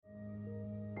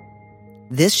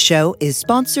This show is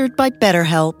sponsored by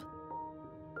BetterHelp.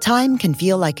 Time can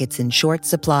feel like it's in short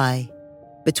supply.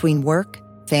 Between work,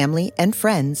 family, and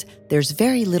friends, there's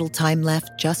very little time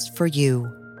left just for you.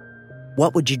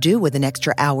 What would you do with an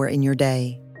extra hour in your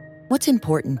day? What's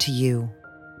important to you?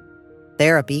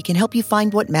 Therapy can help you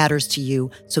find what matters to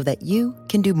you so that you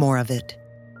can do more of it.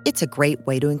 It's a great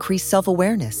way to increase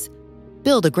self-awareness,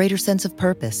 build a greater sense of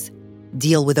purpose,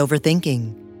 deal with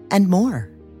overthinking, and more.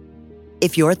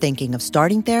 If you're thinking of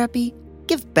starting therapy,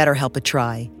 give BetterHelp a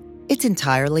try. It's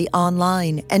entirely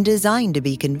online and designed to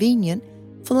be convenient,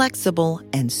 flexible,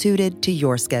 and suited to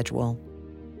your schedule.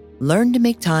 Learn to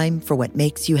make time for what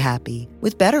makes you happy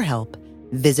with BetterHelp.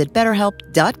 Visit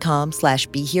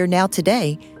BetterHelp.com/BeHereNow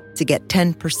today to get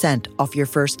 10% off your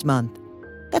first month.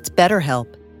 That's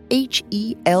BetterHelp,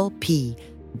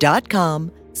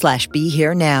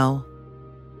 HELP.com/BeHereNow.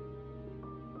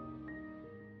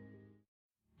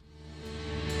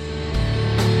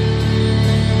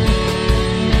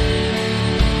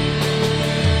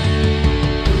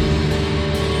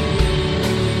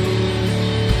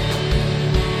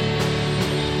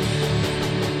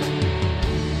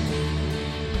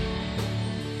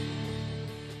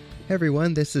 Hey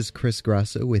everyone, this is Chris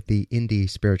Grosso with the Indie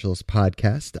Spirituals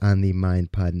podcast on the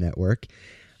MindPod Network.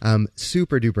 I'm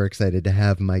super duper excited to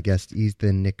have my guest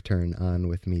Ethan Nichtern on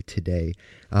with me today.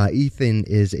 Ethan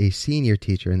is a senior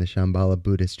teacher in the Shambhala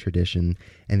Buddhist tradition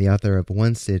and the author of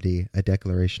One City, A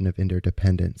Declaration of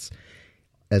Interdependence,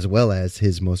 as well as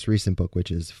his most recent book,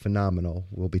 which is phenomenal.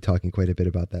 We'll be talking quite a bit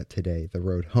about that today, The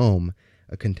Road Home,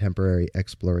 A Contemporary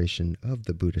Exploration of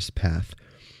the Buddhist Path.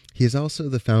 He is also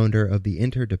the founder of the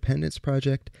Interdependence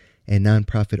Project, a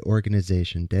nonprofit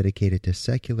organization dedicated to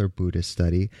secular Buddhist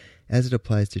study as it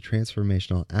applies to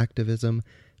transformational activism,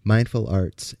 mindful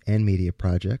arts and media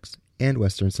projects, and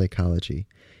Western psychology.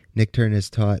 Nichtern has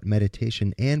taught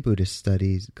meditation and Buddhist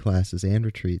studies classes and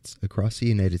retreats across the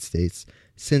United States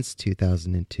since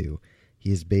 2002.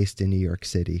 He is based in New York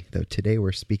City, though today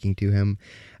we're speaking to him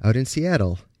out in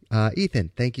Seattle.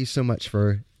 Ethan, thank you so much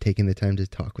for taking the time to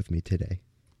talk with me today.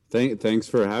 Thanks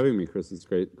for having me, Chris. It's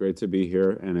great to be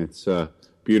here, and it's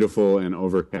beautiful and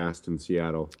overcast in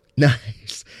Seattle.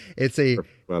 Nice. It's a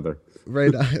perfect weather,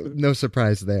 right? No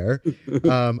surprise there.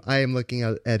 I am looking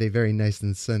out at a very nice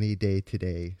and sunny day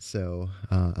today, so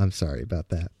I'm sorry about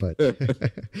that. But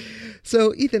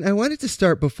so, Ethan, I wanted to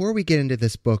start before we get into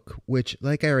this book, which,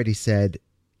 like I already said,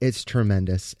 it's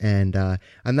tremendous, and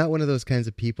I'm not one of those kinds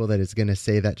of people that is going to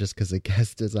say that just because a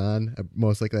guest is on.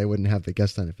 Most likely I wouldn't have the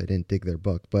guest on if I didn't dig their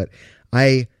book, but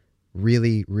I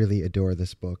really, really adore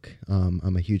this book.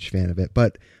 I'm a huge fan of it.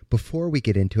 But before we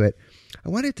get into it, I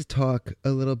wanted to talk a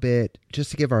little bit,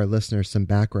 just to give our listeners some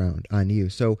background on you.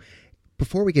 So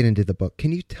before we get into the book,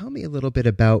 can you tell me a little bit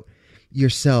about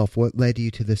yourself, what led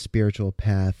you to the spiritual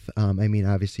path? I mean,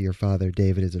 obviously your father,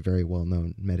 David, is a very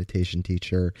well-known meditation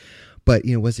teacher, but,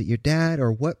 was it your dad,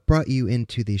 or what brought you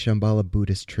into the Shambhala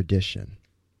Buddhist tradition?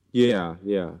 Yeah.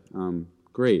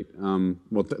 Great.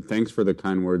 Well, thanks for the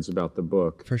kind words about the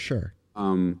book. For sure.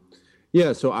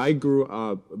 So I grew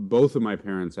up, both of my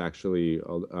parents actually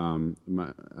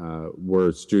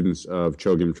were students of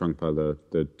Chogyam Trungpa,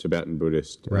 the Tibetan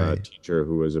Buddhist teacher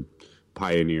who was a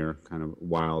pioneer, kind of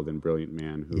wild and brilliant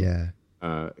man who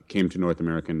came to North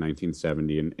America in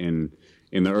 1970. And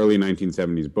in the early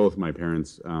 1970s, both my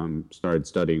parents started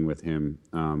studying with him.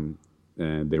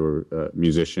 And they were a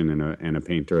musician and a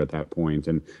painter at that point,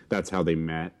 and that's how they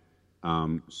met.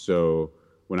 So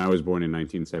when I was born in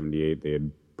 1978, they had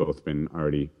both been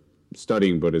already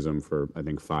studying Buddhism for, I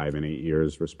think, 5 and 8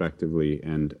 years, respectively.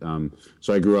 And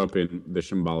so I grew up in the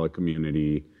Shambhala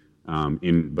community,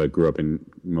 but grew up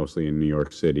mostly in New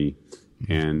York City.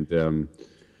 And,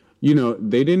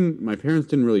 my parents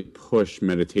didn't really push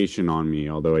meditation on me,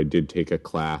 although I did take a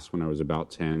class when I was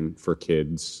about 10 for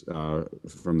kids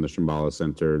from the Shambhala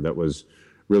Center that was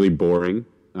really boring,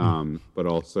 but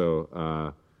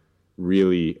also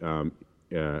really, I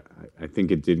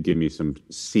think it did give me some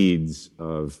seeds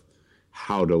of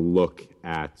how to look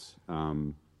at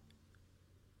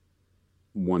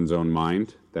one's own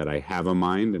mind, that I have a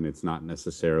mind and it's not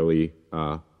necessarily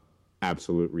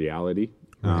absolute reality.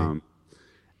 Right.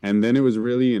 And then it was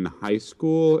really in high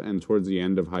school and towards the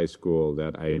end of high school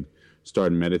that I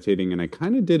started meditating, and I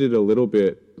kind of did it a little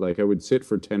bit, like I would sit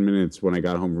for 10 minutes when I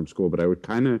got home from school, but I would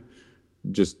kind of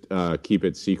just keep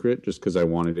it secret just because I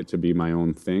wanted it to be my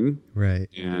own thing. Right.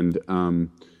 And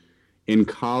in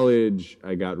college,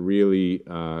 I got really,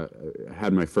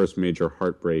 had my first major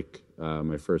heartbreak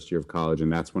my first year of college,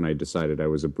 and that's when I decided I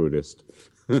was a Buddhist.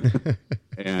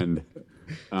 And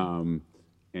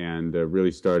and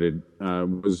really started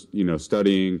was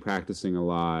studying, practicing a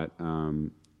lot,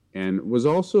 and was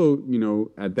also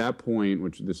at that point,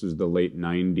 which this is the late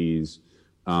 90s,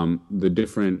 the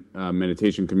different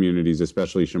meditation communities,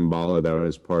 especially Shambhala that I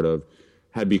was part of,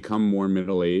 had become more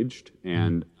middle-aged,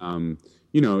 and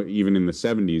even in the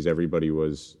 70s, everybody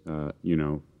was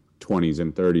 20s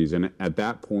and 30s, and at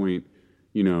that point,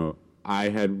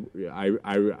 I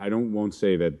won't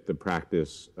say that the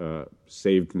practice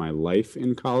saved my life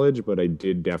in college, but I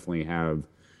did definitely have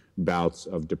bouts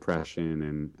of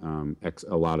depression and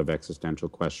a lot of existential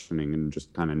questioning and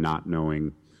just kind of not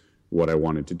knowing what I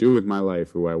wanted to do with my life,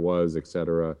 who I was,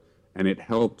 etc. And it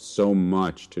helped so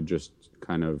much to just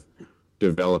kind of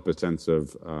develop a sense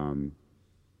of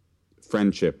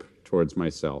friendship towards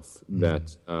myself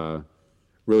that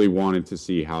really wanted to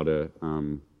see how to,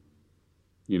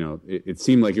 it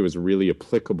seemed like it was really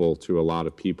applicable to a lot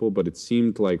of people, but it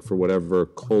seemed like for whatever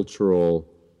cultural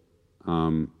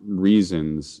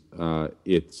reasons,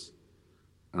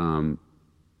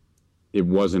 it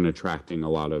wasn't attracting a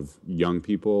lot of young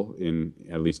people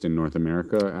at least in North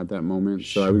America at that moment.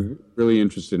 Sure. So I was really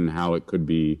interested in how it could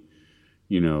be,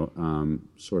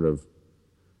 sort of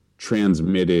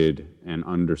transmitted and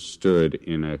understood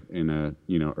in a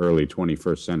early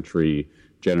 21st century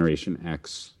Generation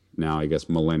X, now I guess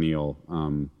millennial,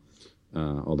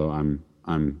 although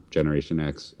I'm Generation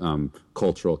X,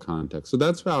 cultural context. So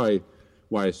that's why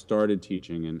I started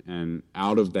teaching, and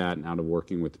out of that and out of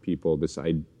working with people,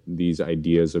 these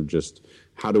ideas of just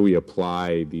how do we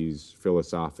apply these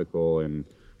philosophical and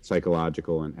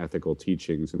psychological and ethical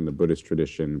teachings in the Buddhist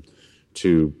tradition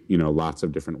to lots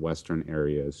of different Western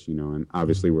areas, and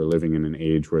obviously we're living in an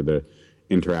age where the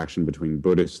interaction between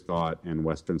Buddhist thought and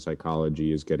Western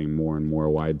psychology is getting more and more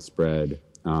widespread.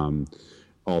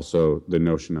 Also, the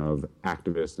notion of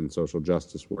activist and social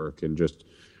justice work, and just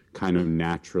kind of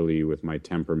naturally with my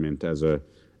temperament as a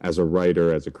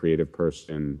writer, as a creative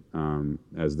person,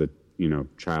 as the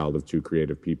child of two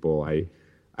creative people,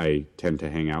 I tend to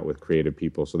hang out with creative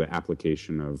people. So the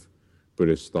application of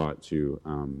Buddhist thought to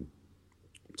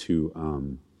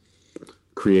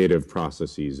creative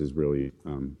processes is really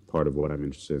part of what I'm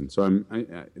interested in. So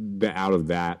out of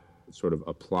that sort of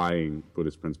applying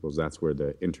Buddhist principles, that's where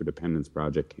the Interdependence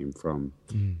Project came from.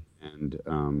 And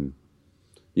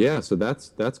so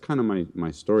that's kind of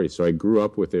my story. So I grew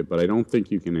up with it, but I don't think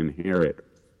you can inherit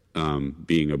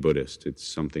being a Buddhist. It's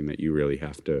something that you really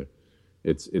have to.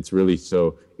 It's really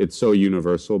it's so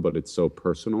universal, but it's so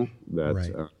personal that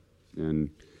right.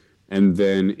 And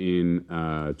then in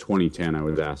 2010, I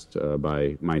was asked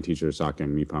by my teacher,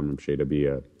 Sakyong Mipham Rinpoche, to be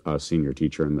a senior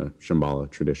teacher in the Shambhala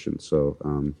tradition. So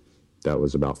that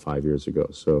was about 5 years ago.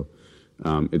 So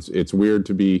it's weird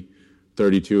to be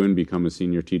 32 and become a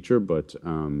senior teacher, but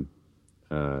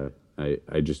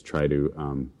I just try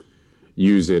to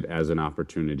use it as an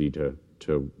opportunity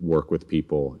to work with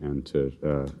people, and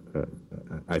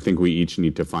I think we each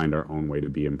need to find our own way to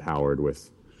be empowered with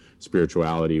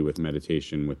spirituality, with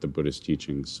meditation, with the Buddhist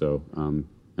teachings. So,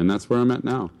 and that's where I'm at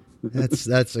now.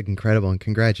 That's incredible, and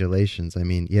congratulations. I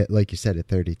mean, like you said, at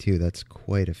 32, that's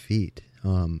quite a feat.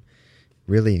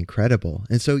 Really incredible.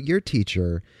 And so your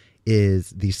teacher is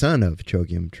the son of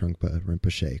Chogyam Trungpa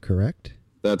Rinpoche, correct?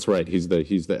 That's right. He's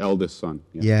the eldest son.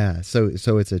 Yeah. So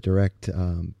it's a direct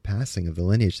passing of the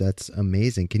lineage. That's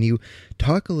amazing. Can you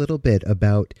talk a little bit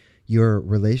about your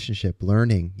relationship,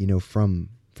 learning, from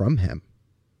him?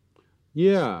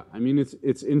 Yeah, I mean,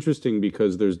 it's interesting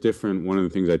because there's different. One of the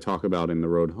things I talk about in The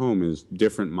Road Home is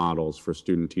different models for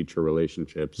student-teacher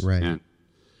relationships. Right. And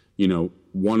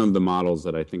one of the models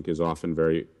that I think is often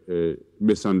very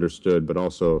misunderstood, but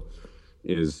also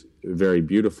is very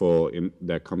beautiful,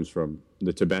 that comes from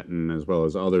the Tibetan as well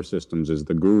as other systems, is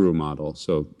the guru model.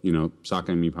 So,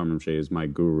 Sakyong Mipham Rinpoche is my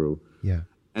guru. Yeah.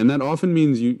 And that often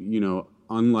means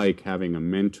unlike having a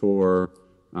mentor,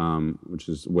 which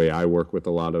is the way I work with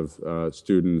a lot of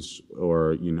students,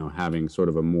 or, having sort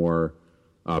of a more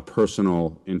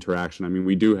personal interaction. I mean,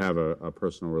 we do have a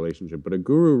personal relationship, but a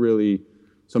guru really,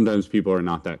 sometimes people are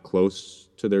not that close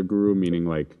to their guru, meaning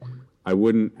like I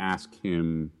wouldn't ask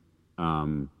him,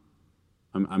 I'm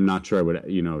not sure I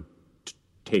would,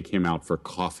 take him out for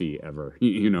coffee ever,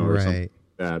 or right. something like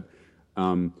that.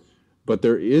 But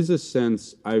there is a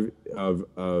sense of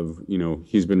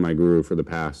he's been my guru for the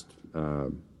past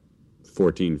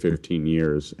 14, 15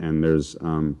 years, and there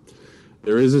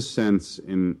is a sense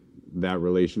in that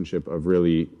relationship of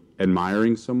really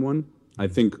admiring someone. I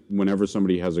think whenever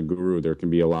somebody has a guru, there can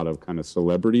be a lot of kind of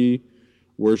celebrity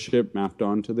worship mapped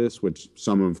onto this, which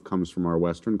some of comes from our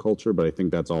Western culture, but I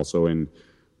think that's also in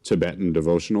Tibetan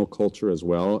devotional culture as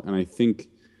well. And I think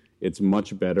it's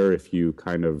much better if you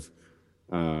kind of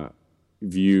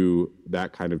view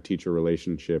that kind of teacher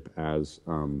relationship as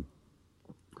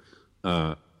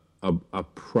a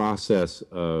process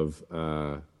of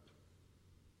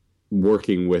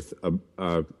working with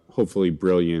a hopefully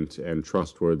brilliant and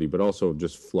trustworthy, but also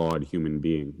just flawed human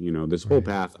being. You know, this whole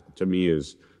path to me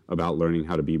is about learning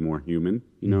how to be more human.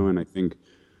 You know, and I think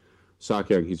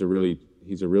Sakyong, he's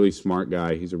a really smart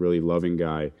guy. He's a really loving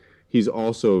guy. He's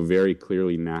also very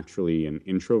clearly naturally an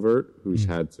introvert who's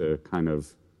had to kind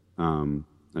of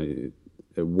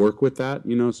work with that.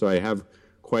 You know, so I have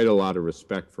quite a lot of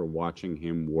respect for watching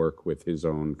him work with his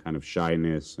own kind of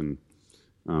shyness and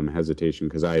hesitation,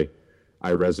 because I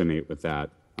resonate with that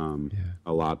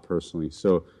a lot personally.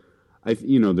 So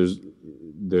there's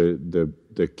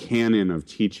the canon of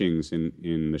teachings in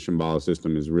the Shambhala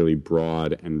system is really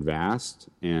broad and vast,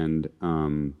 and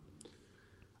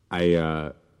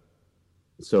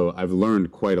so I've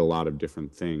learned quite a lot of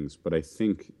different things. But I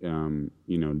think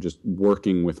just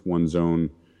working with one's own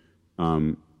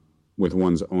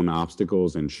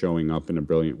obstacles and showing up in a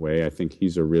brilliant way, I think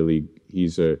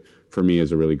for me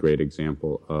is a really great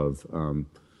example of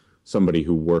somebody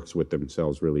who works with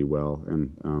themselves really well.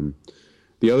 And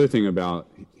the other thing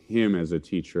about him as a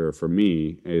teacher for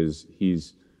me is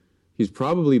he's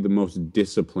probably the most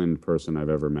disciplined person I've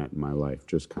ever met in my life,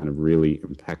 just kind of really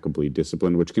impeccably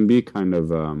disciplined, which can be kind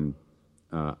of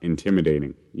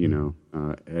intimidating, you know.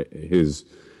 His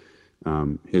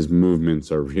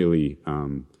movements are really,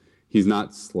 he's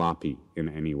not sloppy in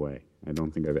any way. I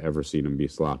don't think I've ever seen him be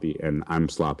sloppy, and I'm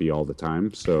sloppy all the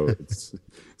time. So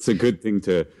it's a good thing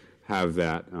to have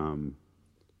that.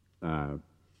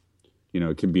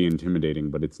 It can be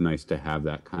intimidating, but it's nice to have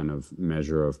that kind of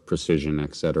measure of precision,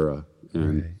 et cetera.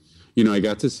 And I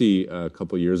got to see a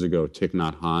couple years ago Thich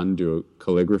Nhat Hanh do a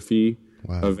calligraphy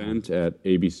event at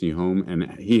ABC Home,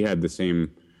 and he had the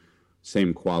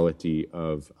same quality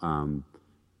of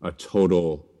a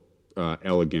total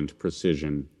elegant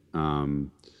precision.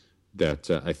 That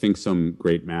I think some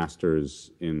great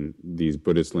masters in these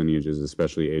Buddhist lineages,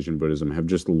 especially Asian Buddhism, have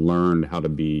just learned how to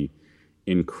be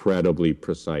incredibly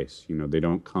precise. You know, they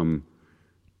don't come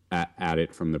at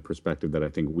it from the perspective that I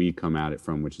think we come at it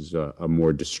from, which is a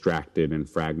more distracted and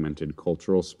fragmented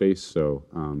cultural space. So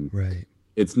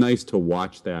it's nice to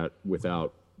watch that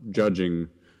without judging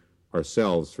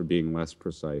ourselves for being less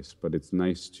precise, but it's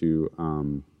nice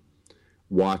to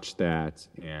watch that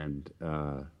and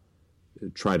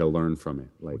try to learn from it,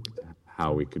 like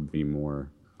how we could be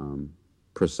more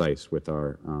precise with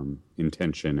our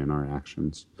intention and our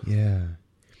actions. Yeah.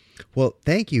 Well,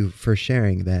 thank you for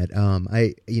sharing that.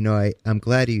 I'm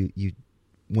glad you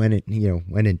went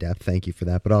in depth. Thank you for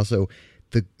that. But also,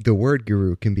 the word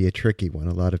guru can be a tricky one.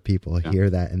 A lot of people hear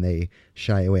that and they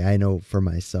shy away. I know for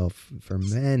myself, for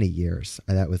many years,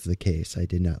 that was the case. I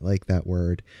did not like that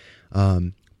word.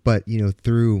 But,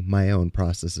 through my own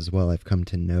process as well, I've come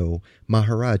to know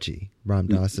Maharaji, Ram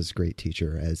Dass's great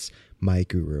teacher, as my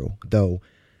guru. Though,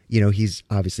 he's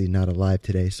obviously not alive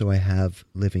today, so I have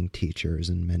living teachers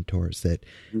and mentors that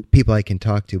people I can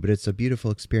talk to. But it's a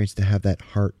beautiful experience to have that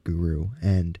heart guru.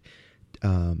 And,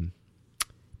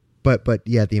 but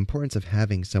yeah, the importance of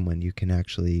having someone you can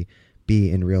actually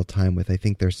be in real time with, I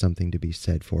think there's something to be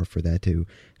said for that, to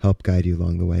help guide you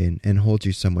along the way and hold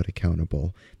you somewhat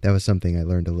accountable. That was something I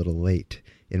learned a little late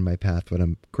in my path, but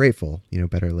I'm grateful,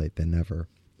 better late than never.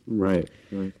 Right.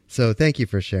 So thank you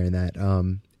for sharing that.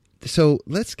 So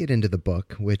let's get into the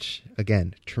book, which,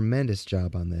 again, tremendous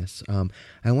job on this.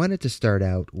 I wanted to start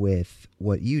out with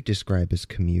what you describe as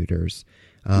commuters.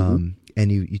 And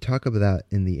you talk about that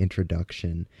in the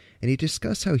introduction, and you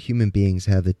discuss how human beings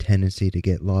have the tendency to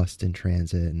get lost in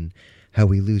transit and how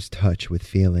we lose touch with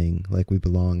feeling like we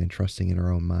belong and trusting in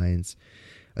our own minds.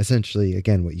 Essentially,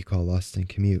 again, what you call lost in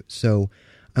commute. So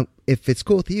if it's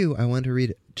cool with you, I want to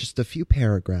read just a few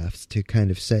paragraphs to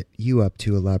kind of set you up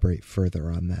to elaborate further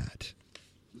on that.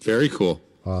 Very cool.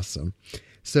 Awesome.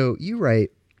 So you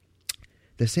write,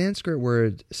 the Sanskrit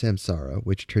word samsara,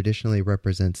 which traditionally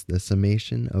represents the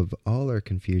summation of all our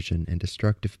confusion and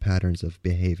destructive patterns of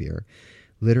behavior,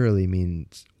 literally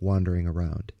means wandering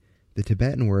around. The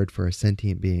Tibetan word for a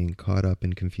sentient being caught up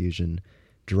in confusion,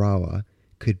 drawa,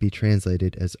 could be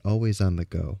translated as always on the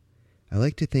go. I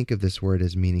like to think of this word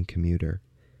as meaning commuter.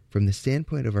 From the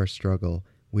standpoint of our struggle,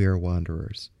 we are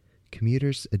wanderers,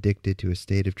 commuters addicted to a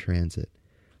state of transit,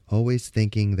 always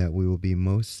thinking that we will be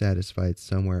most satisfied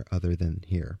somewhere other than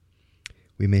here.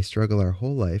 We may struggle our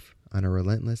whole life on a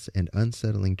relentless and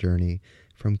unsettling journey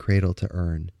from cradle to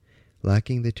urn.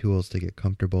 Lacking the tools to get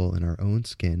comfortable in our own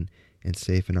skin and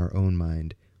safe in our own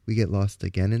mind, we get lost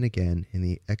again and again in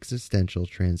the existential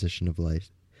transition of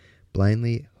life,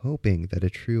 blindly hoping that a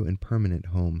true and permanent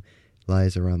home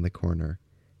lies around the corner.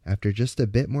 After just a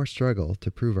bit more struggle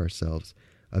to prove ourselves,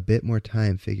 a bit more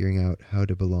time figuring out how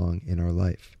to belong in our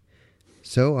life.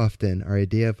 So often, our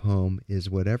idea of home is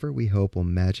whatever we hope will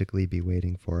magically be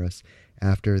waiting for us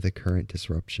after the current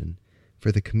disruption.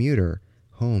 For the commuter,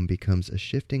 home becomes a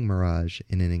shifting mirage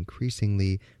in an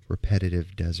increasingly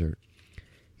repetitive desert.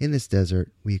 In this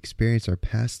desert, we experience our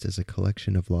past as a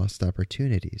collection of lost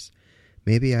opportunities.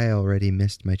 Maybe I already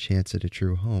missed my chance at a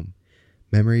true home.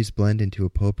 Memories blend into a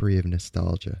potpourri of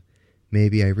nostalgia.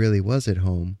 Maybe I really was at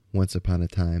home once upon a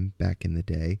time back in the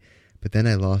day, but then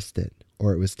I lost it,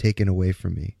 or it was taken away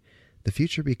from me. The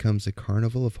future becomes a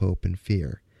carnival of hope and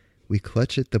fear. We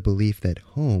clutch at the belief that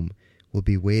home will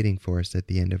be waiting for us at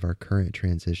the end of our current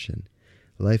transition.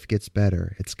 Life gets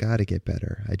better. It's got to get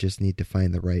better. I just need to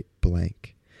find the right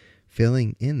blank.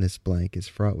 Filling in this blank is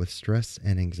fraught with stress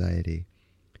and anxiety.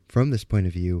 From this point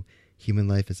of view, human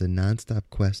life is a nonstop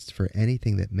quest for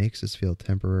anything that makes us feel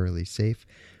temporarily safe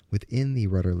within the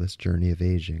rudderless journey of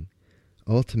aging.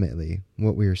 Ultimately,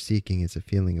 what we are seeking is a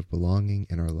feeling of belonging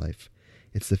in our life.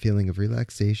 It's the feeling of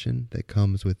relaxation that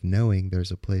comes with knowing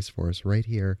there's a place for us right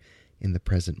here in the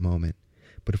present moment.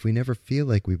 But if we never feel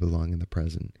like we belong in the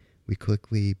present, we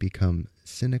quickly become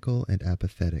cynical and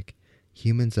apathetic,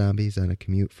 human zombies on a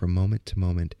commute from moment to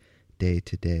moment, day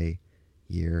to day,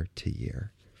 year to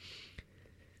year.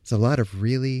 It's a lot of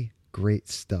really great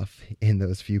stuff in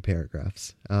those few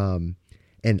paragraphs.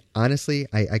 And honestly,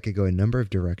 I could go a number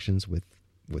of directions with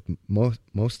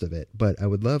most of it, but I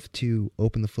would love to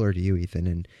open the floor to you, Ethan,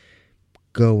 and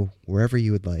go wherever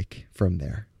you would like from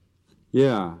there.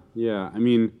 Yeah. I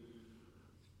mean,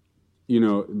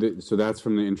 so that's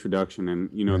from the introduction, and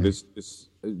right.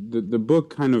 The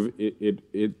book kind of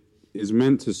it is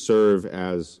meant to serve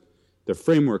as the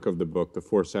framework of the book. The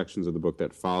 4 sections of the book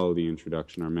that follow the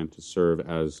introduction are meant to serve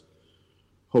as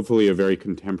hopefully a very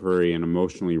contemporary and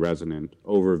emotionally resonant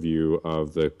overview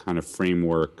of the kind of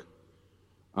framework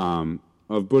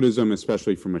of Buddhism,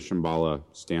 especially from a Shambhala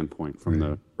standpoint, from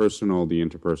the personal, the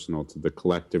interpersonal, to the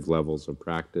collective levels of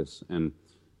practice. And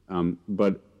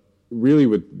but really,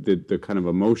 with the kind of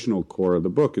emotional core of the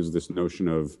book is this notion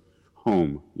of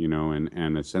home,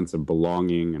 and a sense of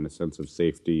belonging and a sense of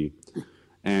safety,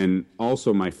 and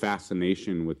also my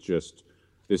fascination with just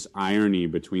this irony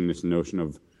between this notion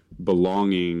of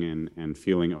belonging and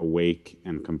feeling awake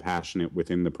and compassionate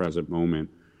within the present moment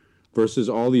versus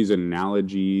all these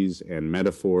analogies and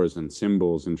metaphors and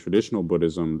symbols in traditional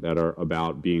Buddhism that are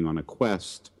about being on a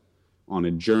quest, on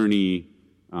a journey,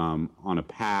 on a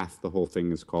path. The whole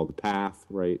thing is called the path,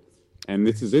 right? And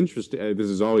this is interesting. This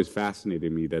has always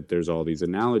fascinated me that there's all these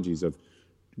analogies of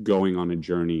going on a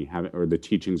journey, or the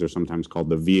teachings are sometimes called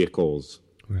the vehicles,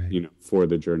 right, for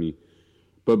the journey.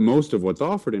 But most of what's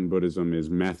offered in Buddhism is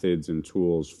methods and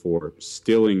tools for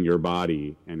stilling your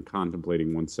body and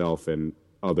contemplating oneself and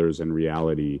others and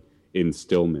reality in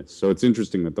stillness. So it's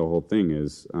interesting that the whole thing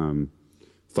is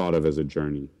thought of as a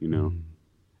journey,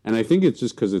 And I think it's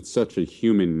just because it's such a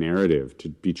human narrative to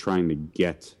be trying to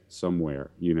get somewhere,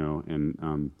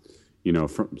 and,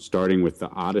 from starting with the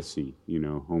Odyssey,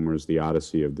 Homer's The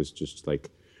Odyssey of this just like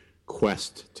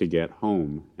quest to get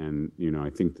home. And, I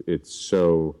think it's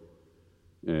so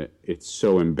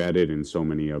embedded in so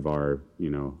many of our,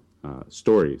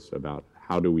 stories about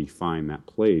how do we find that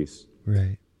place.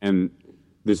 Right. And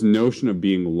this notion of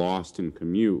being lost in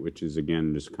commute, which is,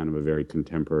 again, just kind of a very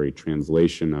contemporary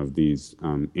translation of these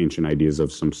ancient ideas of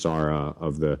samsara,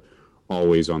 of the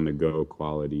always on the go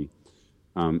quality.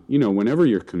 Whenever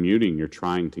you're commuting, you're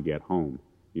trying to get home,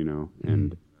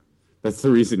 and that's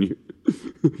the reason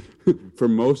for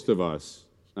most of us,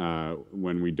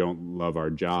 when we don't love our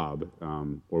job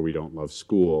or we don't love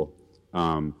school,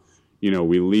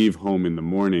 we leave home in the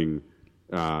morning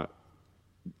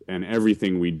and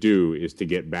everything we do is to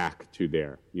get back to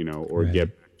there, or right,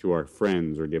 get back to our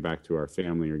friends, or get back to our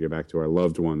family, or get back to our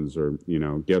loved ones, or,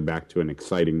 get back to an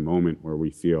exciting moment where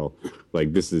we feel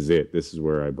like this is it, this is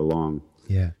where I belong.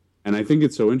 Yeah. And I think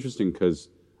it's so interesting because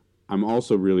I'm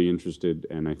also really interested,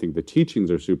 and I think the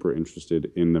teachings are super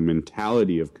interested in the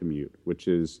mentality of commute, which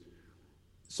is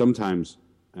sometimes,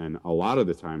 and a lot of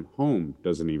the time, home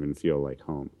doesn't even feel like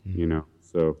home,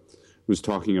 So I was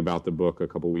talking about the book a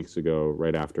couple weeks ago,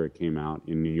 right after it came out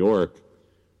in New York,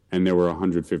 and there were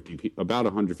about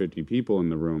 150 people in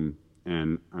the room,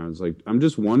 and I was like, I'm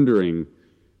just wondering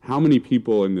how many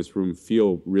people in this room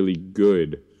feel really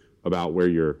good about where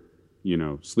you're,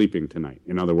 sleeping tonight.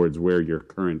 In other words, where your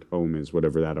current home is,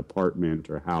 whatever that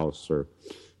apartment or house or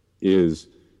is.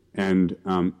 And,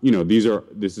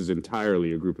 this is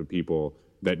entirely a group of people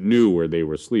that knew where they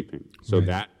were sleeping. So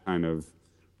that kind of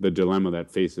the dilemma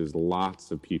that faces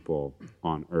lots of people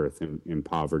on Earth in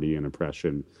poverty and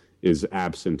oppression is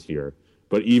absent here.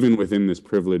 But even within this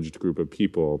privileged group of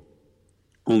people,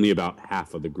 only about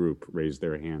half of the group raised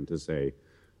their hand to say,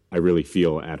 I really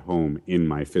feel at home in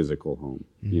my physical home,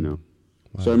 Wow.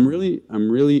 So I'm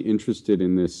really interested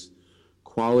in this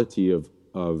quality of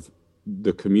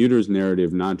the commuter's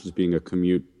narrative, not just being a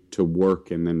commute to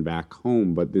work and then back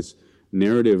home, but this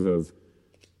narrative of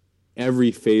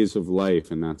every phase of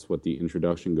life, and that's what the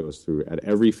introduction goes through. At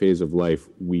every phase of life,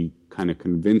 we kind of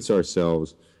convince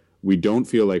ourselves we don't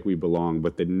feel like we belong,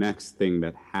 but the next thing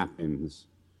that happens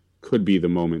could be the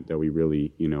moment that we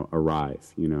really,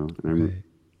 arrive, And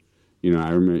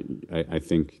I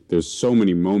think there's so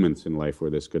many moments in life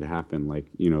where this could happen, like,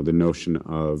 the notion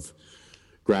of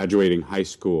graduating high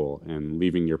school and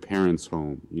leaving your parents'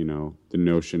 home, the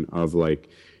notion of like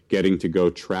getting to go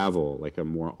travel, like a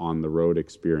more on the road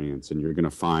experience, and you're going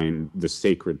to find the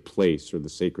sacred place or the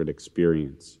sacred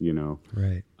experience,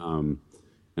 Right.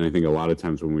 And I think a lot of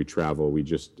times when we travel, we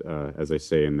just, as I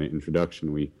say in the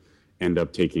introduction, we end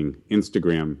up taking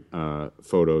Instagram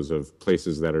photos of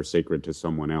places that are sacred to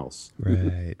someone else.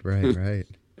 Right.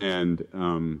 And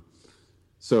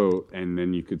and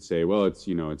then you could say, well, it's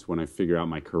when I figure out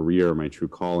my career, my true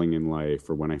calling in life,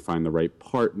 or when I find the right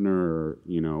partner,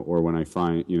 or when I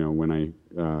find, when I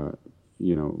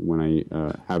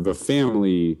have a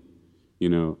family,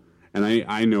 and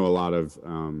I know a lot of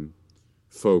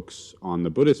folks on the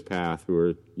Buddhist path who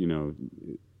are,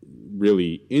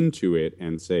 really into it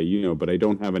and say, but I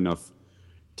don't have enough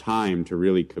time to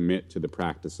really commit to the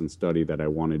practice and study that I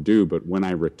want to do. But when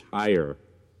I retire,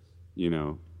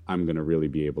 I'm going to really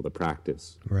be able to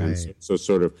practice. Right. And so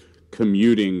sort of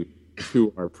commuting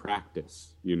to our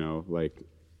practice, like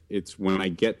it's when I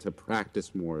get to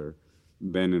practice more,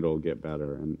 then it'll get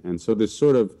better. And so this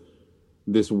sort of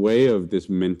this way of this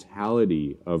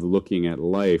mentality of looking at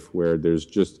life where there's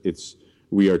just,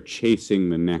 we are chasing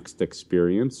the next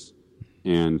experience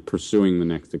and pursuing the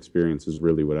next experience is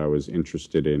really what I was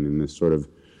interested in this sort of,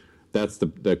 that's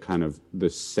the kind of the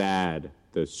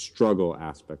struggle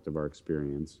aspect of our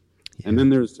experience. Yeah. And then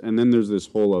there's this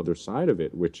whole other side of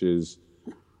it, which is,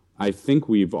 I think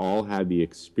we've all had the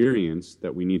experience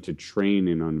that we need to train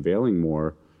in unveiling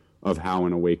more of how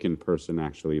an awakened person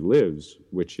actually lives,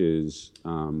 which is,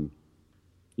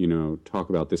 talk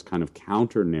about this kind of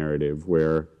counter narrative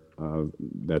where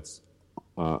that's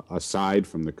aside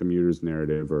from the commuter's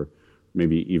narrative, or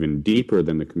maybe even deeper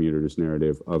than the commuter's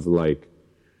narrative, of like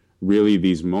really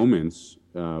these moments,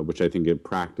 which I think it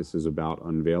practices about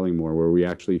unveiling more, where we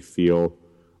actually feel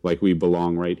like we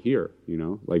belong right here,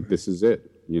 like this is it,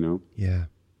 Yeah.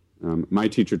 My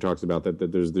teacher talks about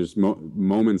that there's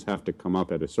moments have to come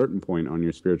up at a certain point on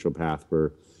your spiritual path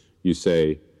where you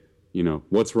say,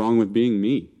 what's wrong with being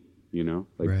me?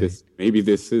 Like this, maybe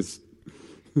this is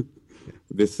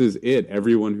this is it.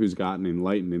 Everyone who's gotten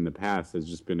enlightened in the past has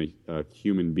just been a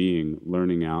human being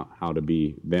learning out how to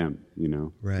be them,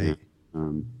 Right.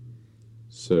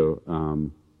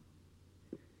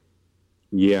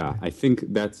 I think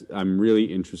I'm really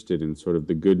interested in sort of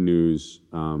the good news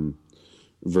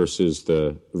versus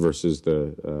the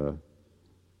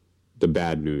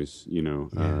bad news.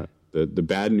 The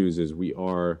bad news is we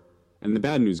are. And the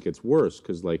bad news gets worse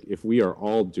because, like, if we are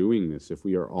all doing this, if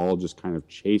we are all just kind of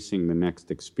chasing the next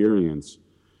experience,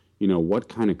 what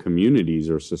kind of communities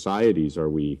or societies are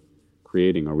we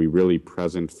creating? Are we really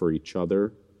present for each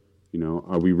other?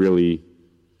 Do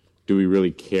we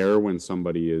really care when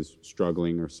somebody is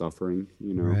struggling or suffering?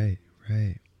 Right.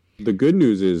 The good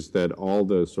news is that all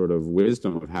the sort of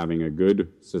wisdom of having a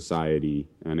good society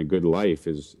and a good life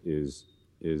is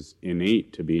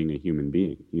innate to being a human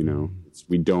being.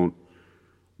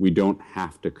 We don't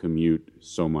have to commute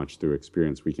so much through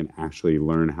experience. We can actually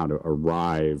learn how to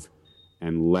arrive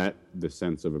and let the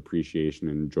sense of appreciation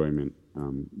and enjoyment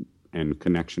and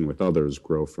connection with others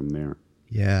grow from there.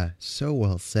 Yeah, so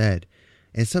well said.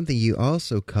 And something you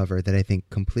also cover that I think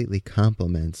completely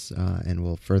complements and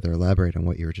will further elaborate on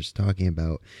what you were just talking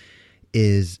about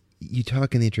is you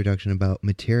talk in the introduction about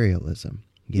materialism,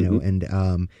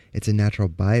 and it's a natural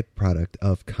byproduct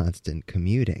of constant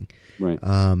commuting. Right.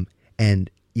 And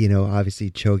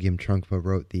obviously Chogyam Trungpa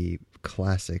wrote the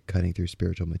classic Cutting Through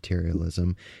Spiritual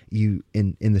Materialism. You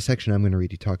in the section I'm going to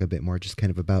read, you talk a bit more just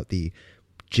kind of about the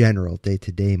general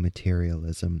day-to-day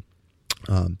materialism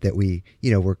that we're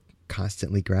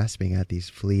constantly grasping at, these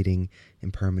fleeting,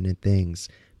 impermanent things.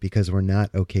 because we're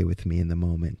not okay with me in the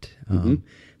moment.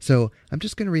 So I'm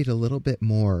just going to read a little bit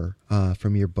more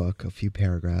from your book, a few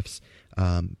paragraphs,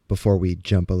 before we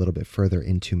jump a little bit further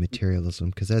into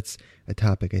materialism, because that's a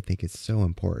topic I think is so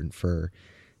important for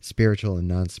spiritual and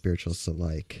non-spiritualists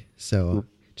alike. So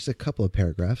just a couple of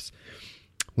paragraphs.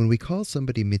 When we call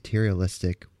somebody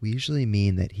materialistic, we usually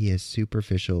mean that he has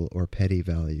superficial or petty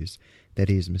values, that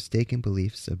he has mistaken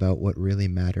beliefs about what really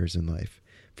matters in life.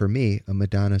 For me, a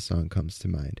Madonna song comes to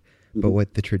mind. But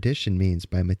what the tradition means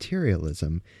by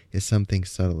materialism is something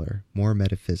subtler, more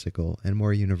metaphysical, and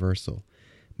more universal.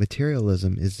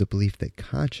 Materialism is the belief that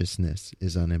consciousness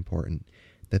is unimportant,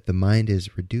 that the mind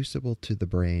is reducible to the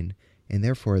brain, and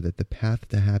therefore that the path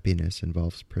to happiness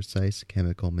involves precise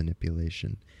chemical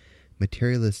manipulation.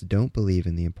 Materialists don't believe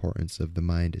in the importance of the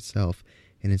mind itself,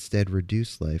 and instead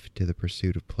reduce life to the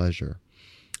pursuit of pleasure.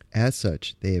 As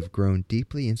such, they have grown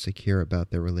deeply insecure about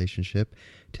their relationship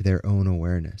to their own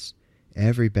awareness.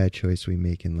 Every bad choice we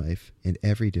make in life and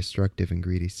every destructive and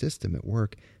greedy system at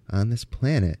work on this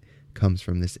planet comes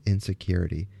from this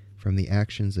insecurity, from the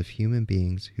actions of human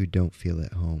beings who don't feel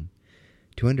at home.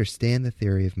 To understand the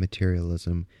theory of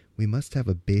materialism, we must have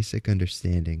a basic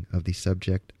understanding of the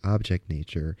subject-object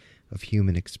nature of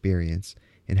human experience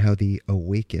and how the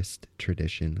awakest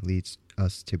tradition leads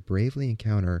us to bravely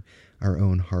encounter our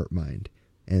own heart-mind.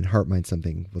 And heart-mind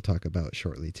something we'll talk about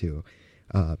shortly too.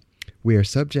 We are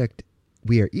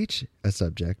each a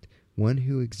subject, one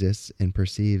who exists and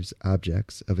perceives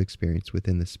objects of experience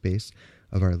within the space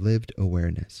of our lived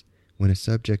awareness. When a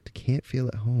subject can't feel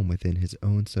at home within his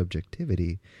own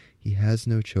subjectivity, he has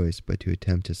no choice but to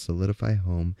attempt to solidify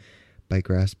home by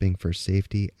grasping for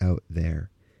safety out there.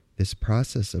 This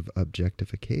process of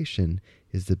objectification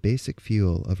is the basic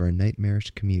fuel of our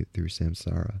nightmarish commute through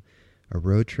samsara, a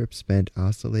road trip spent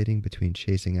oscillating between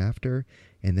chasing after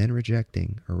and then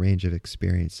rejecting a range of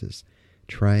experiences,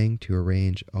 trying to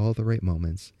arrange all the right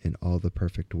moments in all the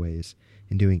perfect ways,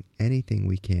 and doing anything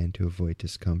we can to avoid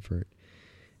discomfort.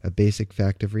 A basic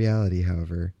fact of reality,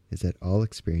 however, is that all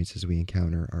experiences we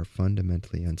encounter are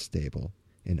fundamentally unstable.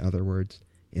 In other words,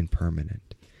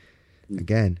 impermanent.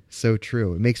 Again, so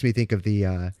true. It makes me think of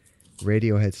the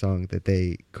Radiohead song that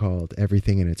they called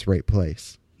Everything in Its Right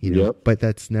Place. But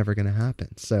that's never going to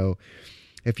happen. So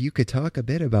if you could talk a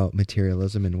bit about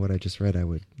materialism and what I just read, I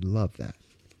would love that.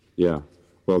 Yeah.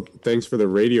 Well, thanks for the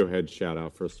Radiohead shout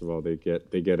out. First of all, they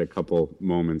get a couple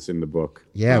moments in the book.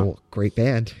 Yeah, well, great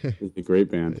band.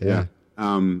 Great band. Yeah.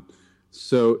 Well,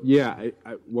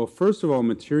 first of all,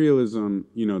 materialism.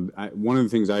 One of the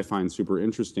things I find super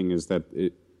interesting is that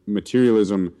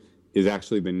materialism is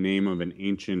actually the name of an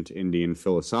ancient Indian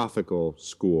philosophical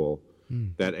school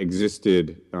that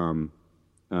existed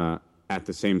at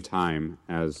the same time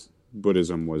as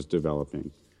Buddhism was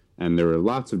developing. And there were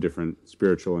lots of different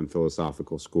spiritual and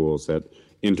philosophical schools that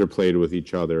interplayed with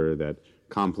each other, that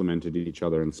complemented each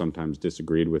other, and sometimes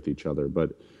disagreed with each other.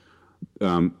 But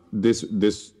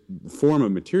this form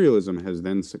of materialism has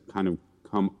then kind of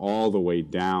come all the way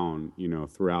down,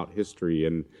 throughout history,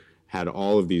 and had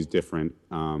all of these different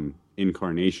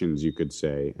incarnations, you could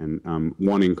say. And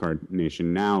one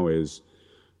incarnation now is,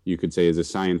 you could say, is a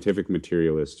scientific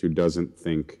materialist who doesn't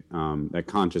think that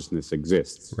consciousness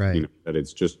exists, right? That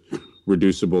it's just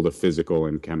reducible to physical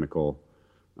and chemical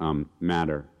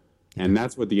matter. Yeah. And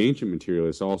that's what the ancient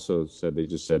materialists also said. They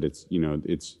just said it's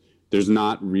there's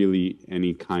not really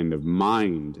any kind of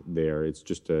mind there. It's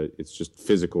just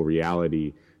physical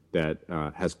reality that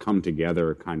has come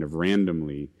together kind of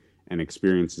randomly and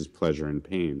experiences pleasure and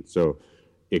pain. So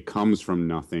it comes from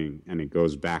nothing and it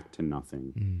goes back to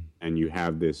nothing. And you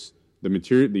have the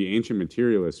ancient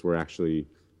materialists were actually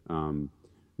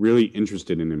really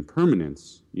interested in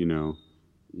impermanence,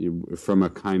 from a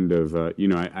kind of,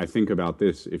 I think about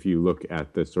this, if you look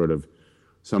at the sort of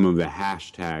some of the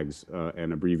hashtags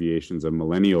and abbreviations of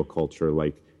millennial culture,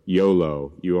 like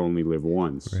YOLO, you only live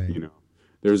once, right.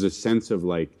 There's a sense of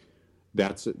like,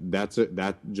 that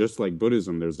just like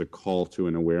Buddhism, there's a call to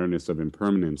an awareness of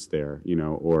impermanence there,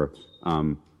 or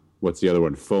what's the other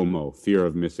one? FOMO, fear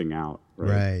of missing out.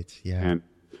 Right. Yeah. And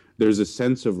there's a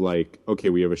sense of like, okay,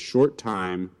 we have a short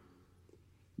time.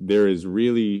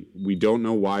 We don't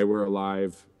know why we're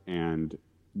alive, and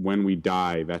when we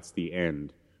die, that's the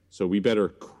end. So we better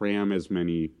cram as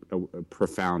many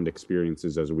profound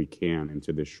experiences as we can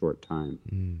into this short time.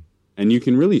 And you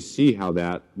can really see how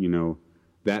that,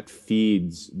 that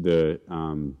feeds the,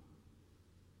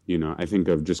 I think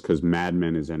of, just because Mad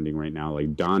Men is ending right now,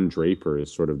 like Don Draper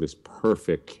is sort of this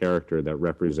perfect character that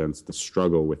represents the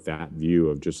struggle with that view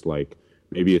of just like,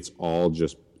 maybe it's all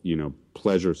just,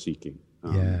 pleasure seeking.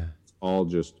 It's all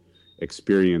just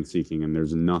experience seeking, and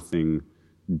there's nothing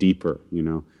deeper, you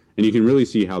know. And you can really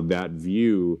see how that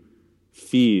view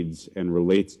feeds and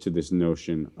relates to this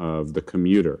notion of the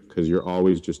commuter, because you're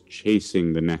always just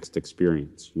chasing the next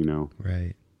experience, you know.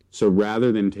 Right. So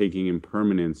rather than taking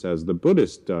impermanence as the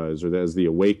Buddhist does, or as the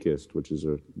Awakeist, which is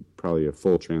probably a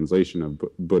full translation of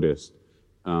Buddhist,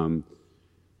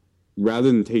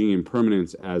 rather than taking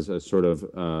impermanence as a sort of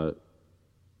a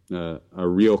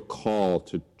real call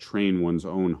to train one's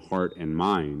own heart and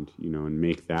mind, you know, and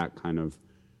make that kind of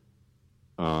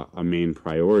a main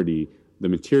priority, the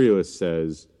materialist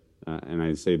says, and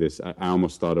I say this, I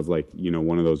almost thought of like, you know,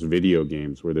 one of those video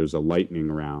games where there's a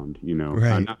lightning round, you know,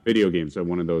 right. Not video games, but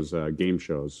one of those game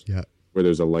shows where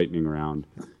there's a lightning round,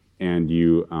 and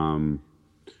you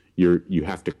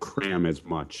have to cram as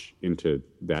much into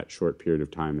that short period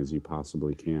of time as you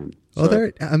possibly can.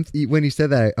 So, when you said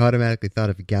that, I automatically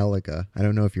thought of Galaga. I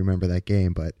don't know if you remember that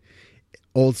game, but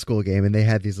old school game, and they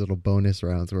had these little bonus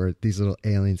rounds where these little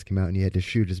aliens came out and you had to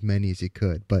shoot as many as you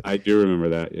could. But I do remember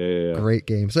that. Yeah. Great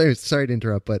game. Sorry to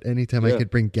interrupt, but anytime I could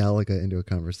bring Galaga into a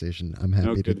conversation, I'm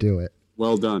happy to do it.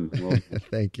 Well done.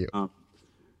 Thank you.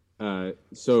 But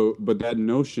that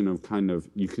notion of kind of,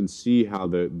 you can see how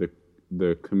the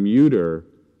commuter,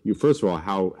 first of all,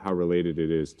 how related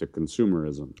it is to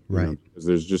consumerism. Right. Know? Because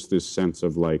there's just this sense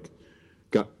of like,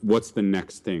 what's the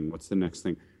next thing? What's the next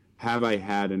thing? Have I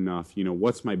had enough? You know,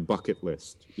 what's my bucket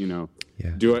list? You know,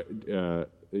 do I,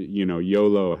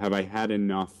 YOLO, have I had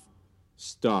enough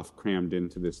stuff crammed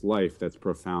into this life that's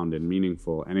profound and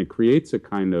meaningful? And it creates a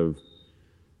kind of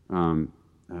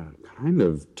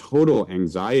total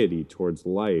anxiety towards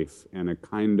life, and a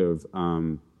kind of,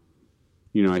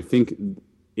 I think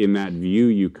in that view,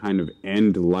 you kind of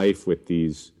end life with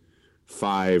these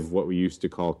 5, what we used to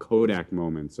call Kodak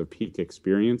moments of peak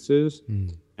experiences.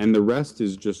 And the rest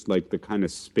is just like the kind of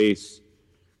space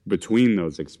between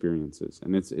those experiences.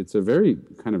 And it's a very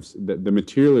kind of, the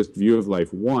materialist view of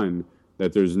life, one,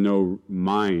 that there's no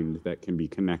mind that can be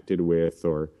connected with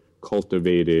or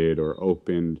cultivated or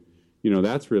opened. You know,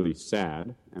 that's really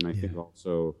sad. And I think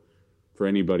also for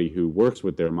anybody who works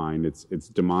with their mind, it's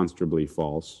demonstrably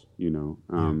false, you know.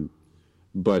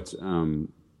 But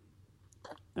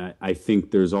I think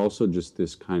there's also just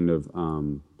this kind of,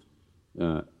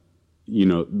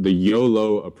 the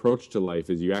YOLO approach to life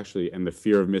is and the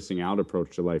fear of missing out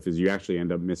approach to life is you actually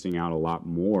end up missing out a lot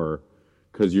more,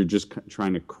 because you're just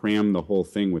trying to cram the whole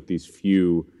thing with these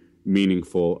few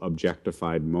meaningful,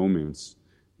 objectified moments,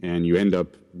 and you end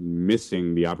up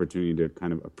missing the opportunity to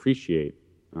kind of appreciate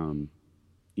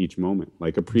each moment,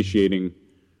 like appreciating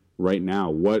right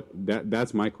now.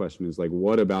 That's my question, is like,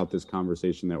 what about this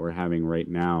conversation that we're having right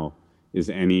now is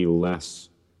any less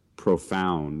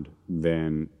profound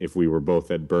than if we were both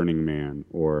at Burning Man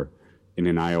or in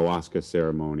an ayahuasca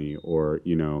ceremony, or,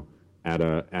 you know, at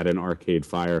an Arcade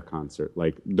Fire concert?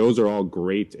 Like, those are all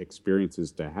great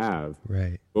experiences to have,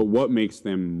 right? But what makes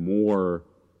them more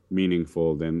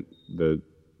meaningful than the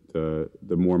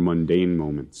more mundane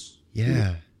moments?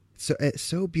 Yeah. So it's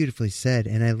so beautifully said,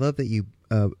 and I love that you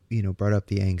brought up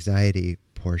the anxiety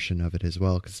portion of it as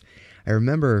well, because I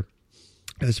remember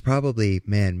it was probably,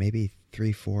 maybe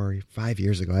 3, 4, 5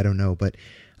 years ago, I don't know, but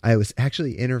I was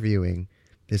actually interviewing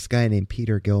this guy named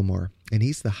Peter Gilmore, and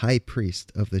he's the high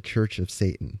priest of the Church of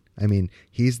Satan. I mean,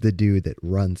 he's the dude that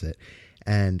runs it,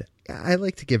 and I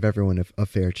like to give everyone a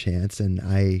fair chance, and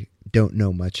I don't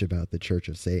know much about the Church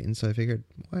of Satan, so I figured,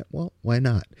 why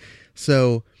not?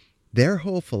 So their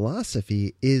whole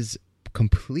philosophy is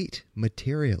complete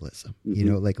materialism. You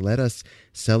know, like, let us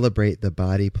celebrate the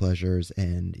body pleasures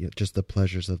and just the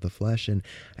pleasures of the flesh. And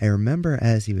I remember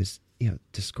as he was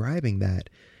describing that,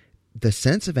 the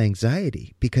sense of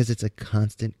anxiety, because it's a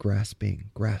constant grasping.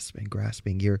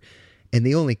 And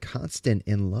the only constant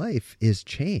in life is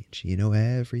change. You know,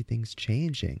 everything's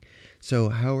changing. So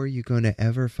how are you going to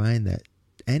ever find that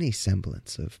any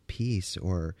semblance of peace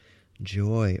or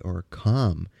joy or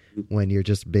calm when you're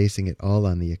just basing it all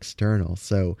on the external?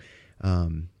 So, I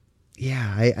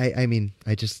mean,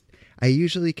 I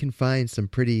usually can find some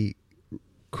pretty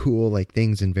cool like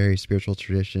things in very spiritual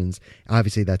traditions.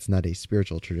 Obviously that's not a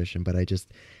spiritual tradition, but I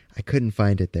couldn't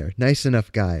find it there. Nice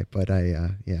enough guy, but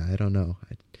I don't know.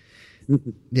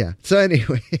 Yeah. So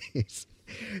anyways,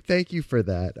 thank you for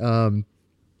that.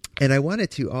 And I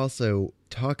wanted to also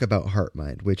talk about heart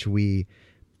mind, which I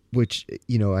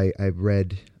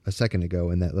read a second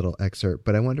ago in that little excerpt,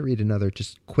 but I wanted to read another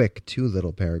just quick 2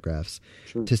 little paragraphs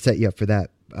to set you up for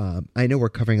that. I know we're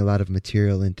covering a lot of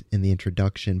material in the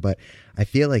introduction, but I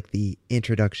feel like the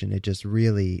introduction, it just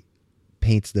really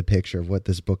paints the picture of what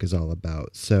this book is all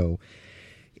about. So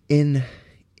in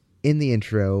In the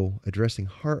intro, addressing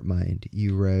heart-mind,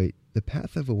 you write, "The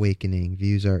path of awakening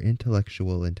views our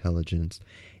intellectual intelligence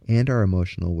and our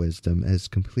emotional wisdom as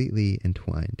completely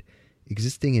entwined,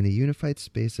 existing in a unified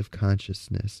space of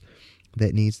consciousness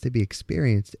that needs to be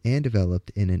experienced and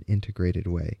developed in an integrated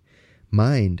way.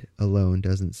 Mind alone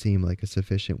doesn't seem like a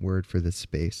sufficient word for this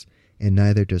space, and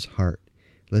neither does heart.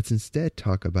 Let's instead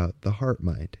talk about the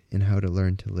heart-mind and how to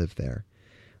learn to live there.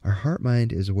 Our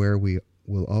heart-mind is where we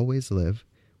will always live,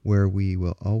 where we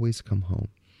will always come home.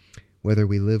 Whether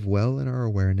we live well in our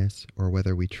awareness or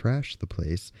whether we trash the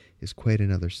place is quite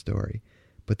another story.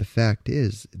 But the fact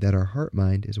is that our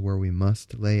heart-mind is where we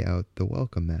must lay out the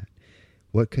welcome mat.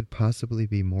 What could possibly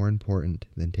be more important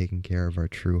than taking care of our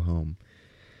true home?"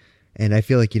 And I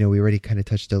feel like, we already kind of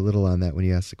touched a little on that when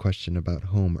you asked the question about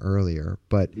home earlier.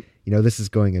 But, this is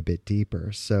going a bit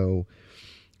deeper. So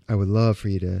I would love for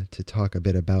you to talk a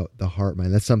bit about the heart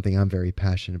mind. That's something I'm very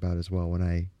passionate about as well when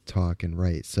I talk and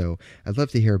write. So I'd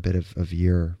love to hear a bit of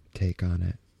your take on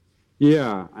it.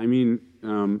 Yeah, I mean,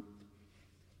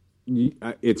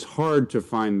 it's hard to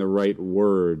find the right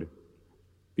word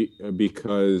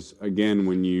because, again,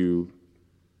 when you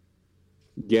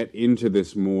get into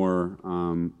this more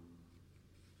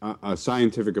a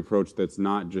scientific approach that's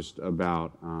not just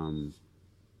about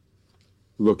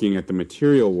looking at the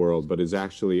material world, but is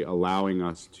actually allowing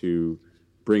us to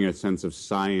bring a sense of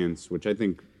science, which I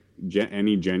think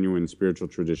any genuine spiritual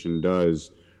tradition does,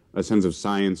 a sense of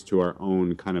science to our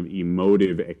own kind of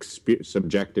emotive,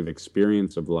 subjective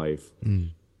experience of life.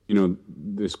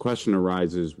 This question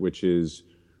arises, which is,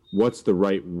 what's the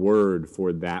right word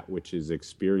for that which is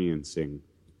experiencing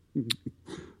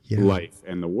life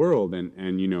and the world? And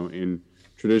in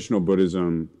traditional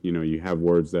Buddhism, you have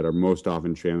words that are most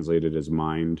often translated as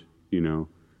mind.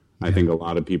 I think a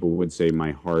lot of people would say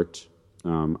my heart.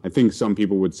 I think some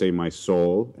people would say my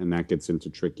soul, and that gets into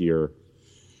trickier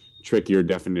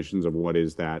definitions of what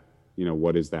is that,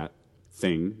 what is that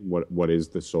thing, what is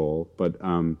the soul. But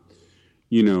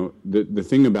the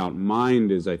thing about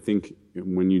mind is, I think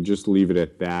when you just leave it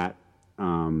at that,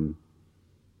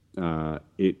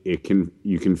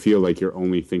 you can feel like you're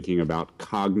only thinking about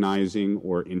cognizing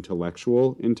or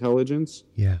intellectual intelligence.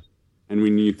 Yeah. And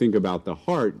when you think about the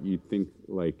heart, you think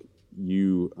like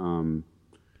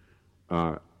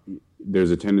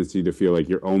there's a tendency to feel like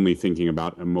you're only thinking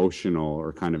about emotional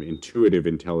or kind of intuitive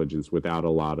intelligence without a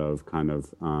lot of kind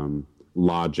of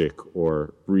logic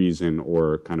or reason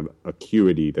or kind of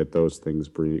acuity that those things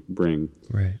bring.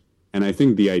 Right. And I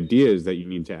think the idea is that you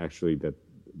need to actually, that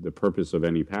the purpose of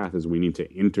any path is we need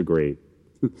to integrate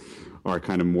our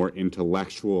kind of more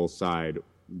intellectual side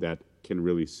that can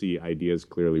really see ideas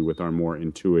clearly with our more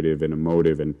intuitive and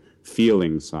emotive and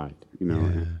feeling side,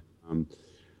 Yeah.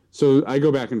 So I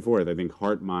go back and forth. I think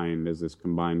heart mind is this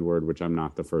combined word, which I'm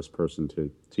not the first person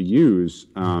to use.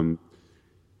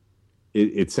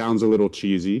 It sounds a little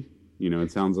cheesy,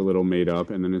 it sounds a little made up,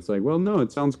 and then it's like, well, no,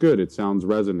 it sounds good. It sounds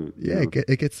resonant. Yeah,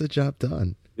 it gets the job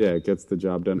done. Yeah, it gets the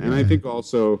job done. And I think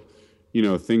also,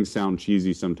 things sound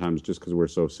cheesy sometimes just because we're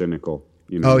so cynical.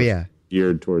 Oh, yeah.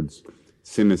 Geared towards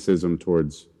cynicism,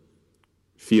 towards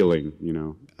feeling,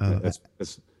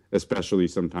 especially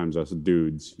sometimes us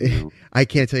dudes. I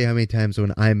can't tell you how many times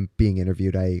when I'm being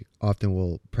interviewed, I often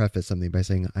will preface something by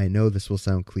saying, I know this will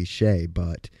sound cliche,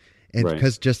 but... And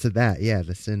because just to that,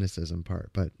 the cynicism part.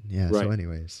 But so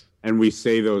anyways. And we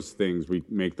say those things, we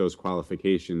make those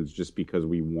qualifications just because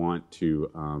we want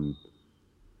to,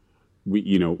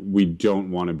 we don't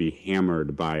want to be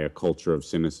hammered by a culture of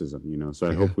cynicism, So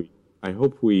I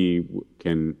hope we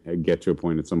can get to a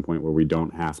point at some point where we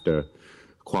don't have to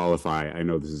qualify. I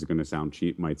know this is going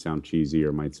to might sound cheesy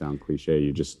or might sound cliche.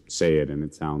 You just say it and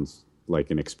it sounds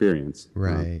like an experience.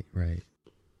 Right.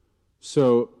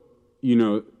 So,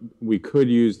 we could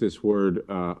use this word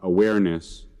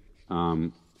awareness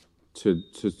to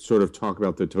sort of talk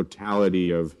about the totality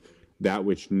of that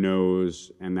which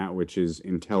knows and that which is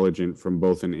intelligent from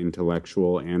both an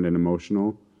intellectual and an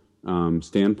emotional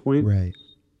standpoint. Right.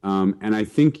 And I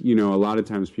think, a lot of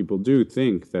times people do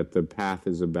think that the path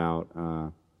is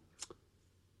about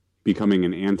becoming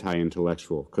an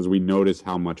anti-intellectual because we notice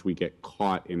how much we get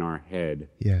caught in our head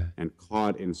and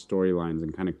caught in storylines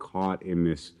and kind of caught in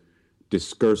this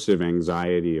discursive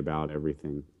anxiety about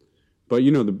everything. But,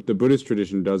 the Buddhist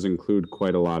tradition does include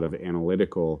quite a lot of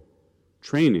analytical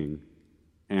training,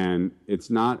 and it's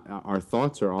not, our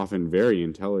thoughts are often very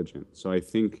intelligent. So I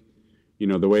think,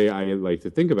 the way I like to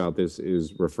think about this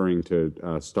is referring to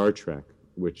Star Trek,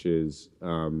 which is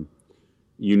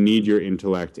you need your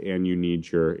intellect and you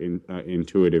need your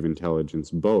intuitive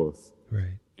intelligence both.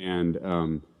 Right. And,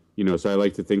 so I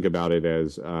like to think about it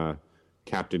as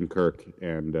Captain Kirk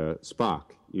and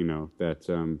Spock. You know,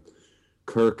 that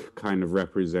Kirk kind of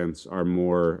represents our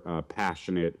more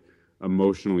passionate,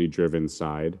 emotionally driven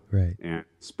side, right? And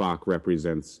Spock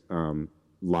represents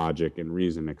logic and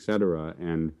reason, etc.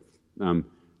 And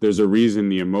there's a reason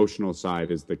the emotional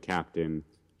side is the captain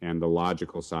and the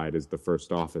logical side is the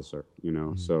first officer. You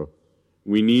know, so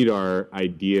we need our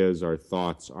ideas, our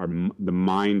thoughts, the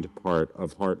mind part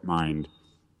of heart mind.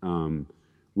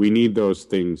 We need those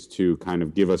things to kind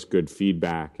of give us good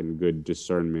feedback and good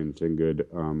discernment and good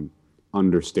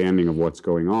understanding of what's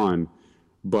going on.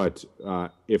 But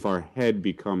if our head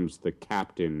becomes the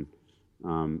captain,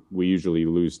 we usually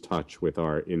lose touch with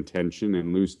our intention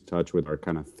and lose touch with our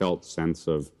kind of felt sense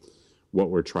of what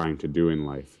we're trying to do in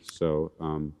life. So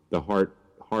the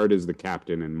heart is the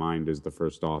captain and mind is the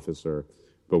first officer,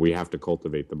 but we have to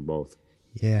cultivate them both.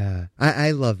 Yeah,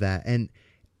 I love that. And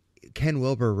Ken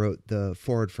Wilber wrote the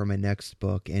foreword for my next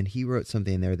book, and he wrote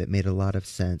something there that made a lot of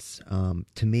sense,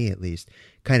 to me at least,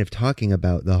 kind of talking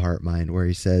about the heart mind, where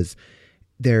he says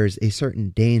there's a certain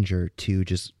danger to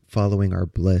just following our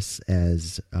bliss,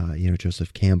 as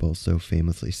Joseph Campbell so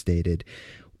famously stated.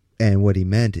 And what he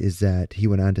meant is that he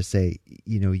went on to say,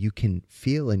 you can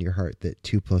feel in your heart that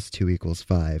 2 + 2 =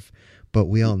 5, but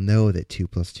we all know that 2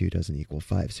 + 2 doesn't equal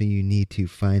 5. So you need to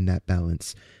find that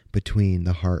balance between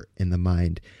the heart and the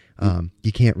mind.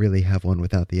 You can't really have one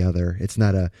without the other. It's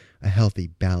not a healthy,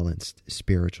 balanced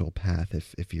spiritual path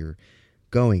if you're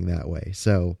going that way.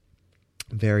 So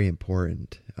very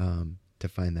important to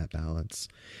find that balance.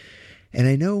 And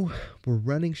I know we're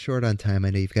running short on time. I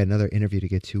know you've got another interview to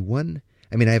get to.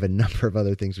 I have a number of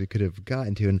other things we could have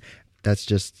gotten to, and that's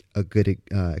just a good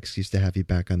excuse to have you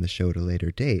back on the show at a later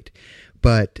date.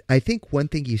 But I think one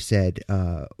thing you said,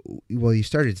 you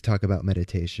started to talk about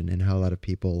meditation and how a lot of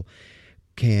people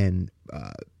can,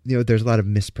 there's a lot of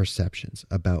misperceptions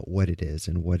about what it is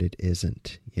and what it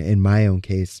isn't. In my own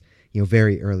case,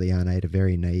 very early on, I had a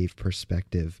very naive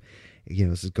perspective.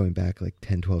 This is going back like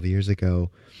 10, 12 years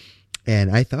ago.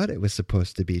 And I thought it was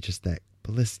supposed to be just that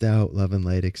blissed out love and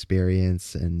light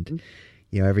experience. And,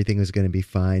 everything was going to be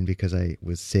fine because I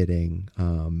was sitting.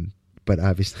 But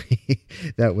obviously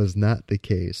that was not the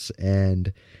case.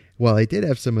 And while I did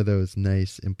have some of those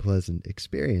nice and pleasant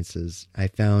experiences, I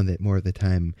found that more of the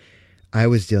time I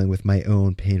was dealing with my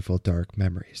own painful, dark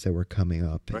memories that were coming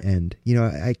up. Right. And,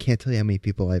 I can't tell you how many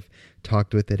people I've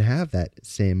talked with that have that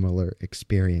similar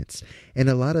experience. And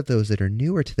a lot of those that are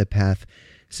newer to the path,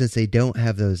 since they don't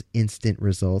have those instant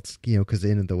results, because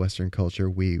in the Western culture,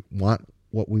 we want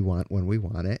what we want when we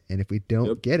want it. And if we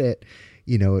don't get it,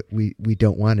 we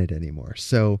don't want it anymore.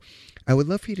 So I would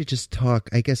love for you to just talk.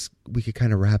 I guess we could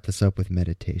kind of wrap this up with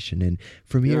meditation. And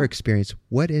from your experience,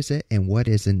 what is it and what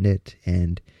isn't it?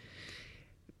 And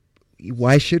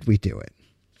why should we do it?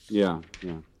 Yeah.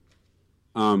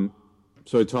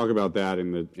 So I talk about that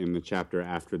in the chapter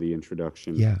after the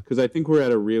introduction. Yeah. Because I think we're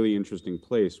at a really interesting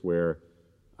place where,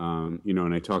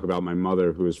 and I talk about my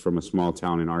mother, who is from a small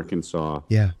town in Arkansas.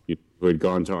 Yeah. Who had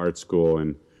gone to art school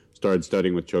and started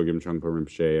studying with Chogyam Trungpa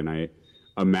Rinpoche. And I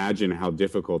imagine how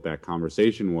difficult that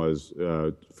conversation was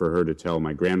for her to tell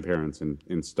my grandparents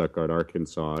in Stuttgart,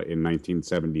 Arkansas in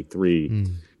 1973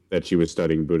 that she was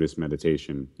studying Buddhist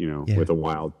meditation, with a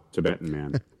wild Tibetan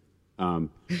man,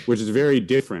 which is very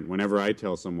different. Whenever I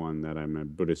tell someone that I'm a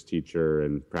Buddhist teacher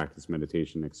and practice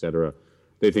meditation, etc.,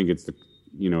 they think it's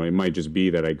it might just be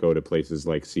that I go to places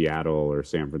like Seattle or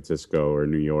San Francisco or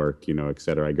New York, et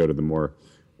cetera. I go to the more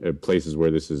places where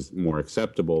this is more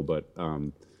acceptable, but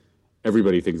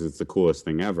everybody thinks it's the coolest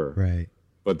thing ever. Right.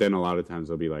 But then a lot of times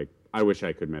they'll be like, I wish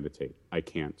I could meditate. I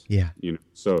can't. Yeah.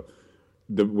 So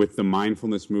with the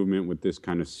mindfulness movement, with this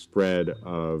kind of spread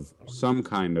of some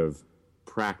kind of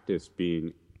practice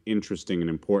being interesting and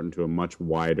important to a much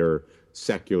wider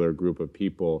secular group of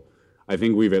people, I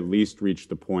think we've at least reached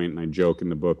the point, and I joke in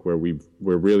the book, where we're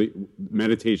really,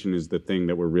 meditation is the thing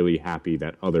that we're really happy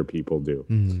that other people do,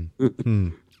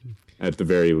 at the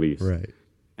very least. Right.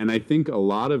 And I think a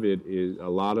lot of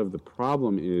the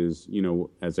problem is,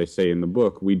 as I say in the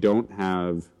book,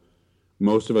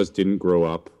 most of us didn't grow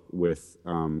up with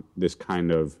this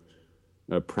kind of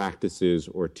practices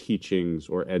or teachings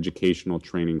or educational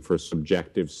training for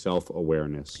subjective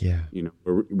self-awareness. Yeah.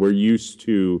 We're used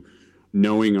to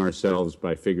knowing ourselves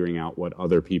by figuring out what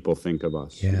other people think of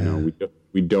us. Yeah.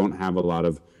 We don't have a lot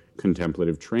of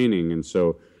contemplative training. And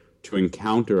so to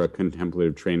encounter a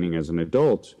contemplative training as an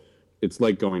adult, it's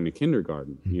like going to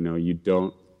kindergarten.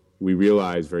 We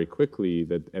realize very quickly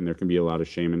that, and there can be a lot of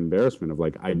shame and embarrassment of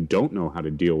like, I don't know how to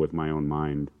deal with my own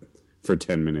mind for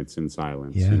 10 minutes in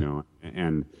silence, Yeah.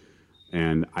 And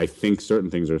And I think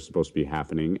certain things are supposed to be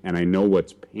happening. And I know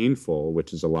what's painful,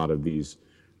 which is a lot of these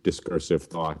discursive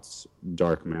thoughts,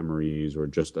 dark memories, or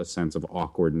just a sense of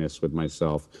awkwardness with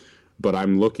myself. But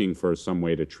I'm looking for some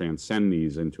way to transcend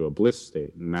these into a bliss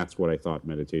state. And that's what I thought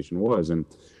meditation was. And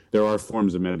there are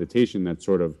forms of meditation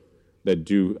that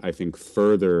do, I think,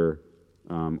 further,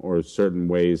 or certain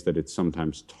ways that it's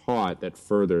sometimes taught that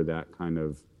further that kind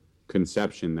of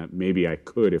conception that maybe I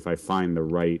could, if I find the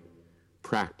right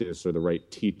practice or the right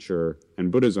teacher.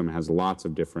 And Buddhism has lots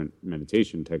of different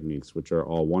meditation techniques, which are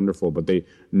all wonderful, but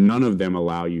none of them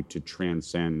allow you to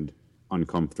transcend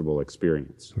uncomfortable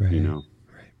experience. Right. You know,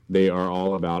 they are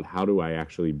all about how do I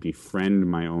actually befriend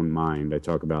my own mind. I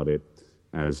talk about it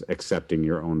as accepting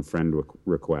your own friend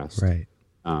request. Right.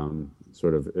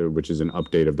 Which is an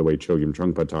update of the way Chogyam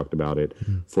Trungpa talked about it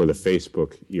for the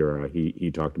Facebook era.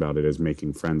 He talked about it as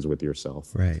making friends with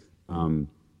yourself. Right.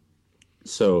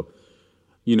 So,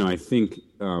 you know, I think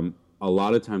a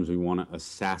lot of times we want to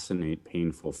assassinate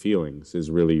painful feelings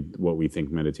is really what we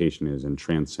think meditation is, and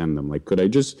transcend them. Like, could I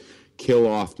just kill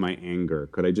off my anger?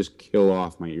 Could I just kill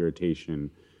off my irritation?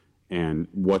 And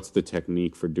what's the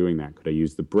technique for doing that? Could I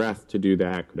use the breath to do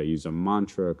that? Could I use a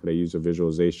mantra? Could I use a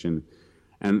visualization?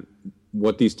 And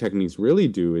what these techniques really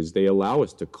do is they allow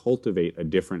us to cultivate a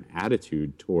different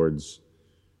attitude towards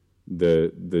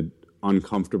the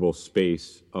uncomfortable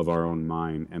space of our own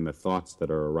mind and the thoughts that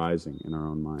are arising in our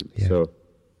own mind. Yeah. So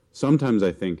sometimes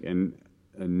I think, and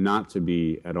not to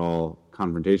be at all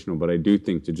confrontational, but I do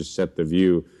think, to just set the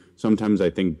view, sometimes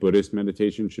I think Buddhist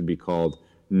meditation should be called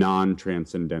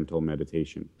non-transcendental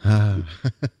meditation.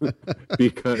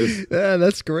 Because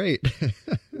that's great.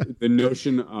 The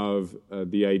notion of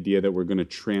the idea that we're going to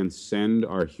transcend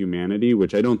our humanity,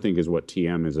 which I don't think is what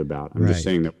TM is about. I'm just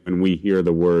saying that when we hear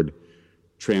the word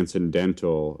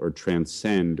transcendental or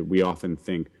transcend, we often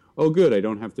think, oh, good, I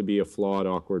don't have to be a flawed,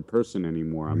 awkward person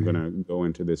anymore. I'm going to go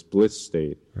into this bliss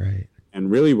state. Right. And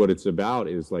really what it's about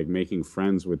is like making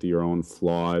friends with your own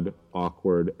flawed,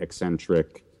 awkward,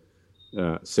 eccentric,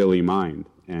 silly mind,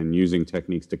 and using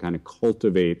techniques to kind of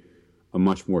cultivate a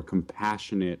much more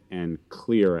compassionate and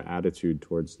clear attitude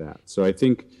towards that. So I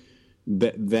think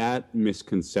that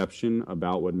misconception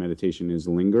about what meditation is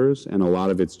lingers, and a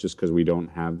lot of it's just because we don't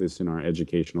have this in our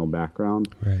educational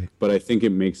background. Right. But I think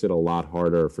it makes it a lot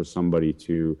harder for somebody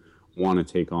to want to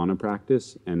take on a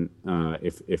practice, and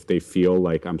if they feel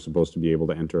like I'm supposed to be able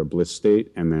to enter a bliss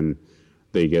state, and then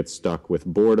they get stuck with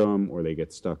boredom, or they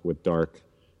get stuck with dark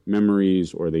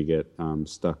memories, or they get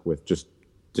stuck with just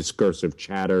discursive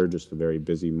chatter, just a very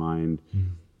busy mind.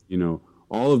 You know,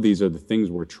 all of these are the things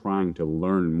we're trying to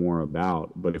learn more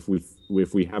about. But if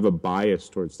we have a bias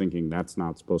towards thinking that's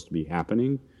not supposed to be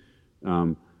happening,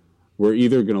 we're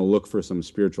either going to look for some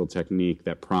spiritual technique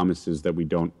that promises that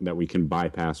we can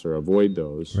bypass or avoid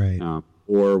those, right.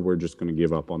 Or we're just going to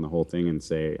give up on the whole thing and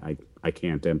say I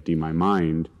can't empty my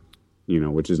mind, you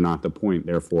know, which is not the point.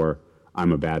 Therefore,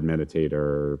 I'm a bad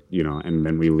meditator, you know, and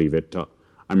then we leave it to,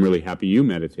 I'm really happy you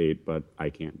meditate, but I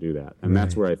can't do that. And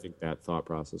that's where I think that thought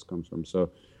process comes from. So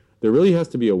there really has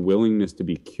to be a willingness to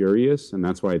be curious, and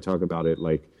that's why I talk about it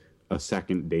like a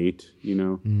second date, you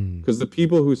know, because the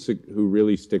people who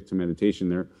really stick to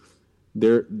meditation,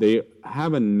 they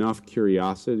have enough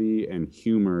curiosity and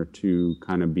humor to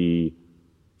kind of be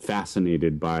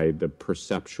fascinated by the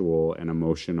perceptual and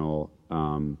emotional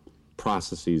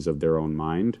processes of their own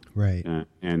mind. Right.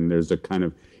 And there's a kind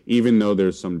of, even though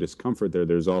there's some discomfort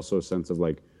there's also a sense of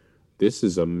like, this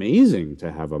is amazing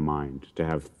to have a mind, to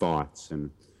have thoughts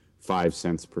and 5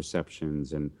 sense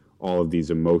perceptions and all of these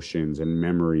emotions and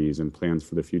memories and plans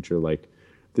for the future. Like,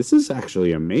 this is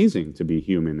actually amazing to be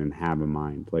human and have a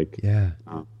mind. Like,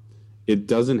 it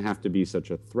doesn't have to be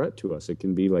such a threat to us. It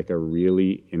can be like a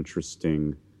really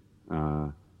interesting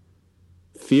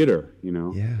theater, you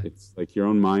know? Yeah. It's like your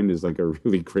own mind is like a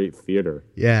really great theater.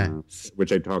 Yeah.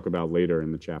 Which I talk about later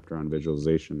in the chapter on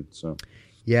visualization. So.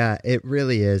 Yeah, it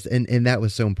really is. And that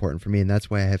was so important for me. And that's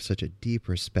why I have such a deep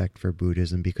respect for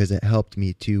Buddhism, because it helped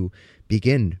me to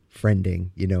begin friending,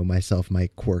 you know, myself, my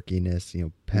quirkiness, you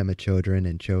know, Pema Chodron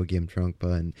and Chogyam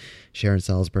Trungpa and Sharon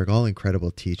Salzberg, all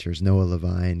incredible teachers, Noah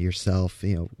Levine, yourself,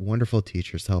 you know, wonderful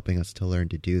teachers helping us to learn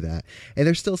to do that. And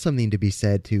there's still something to be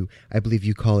said to, I believe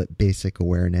you call it basic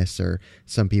awareness, or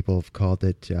some people have called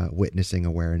it witnessing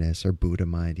awareness or Buddha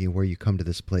mind, you know, where you come to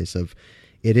this place of,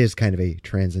 it is kind of a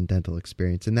transcendental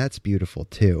experience, and that's beautiful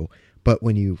too. But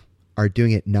when you are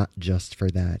doing it not just for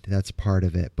that, that's part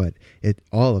of it, but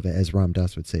all of it, as Ram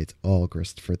Dass would say, it's all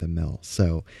grist for the mill.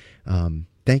 So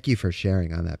thank you for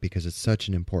sharing on that, because it's such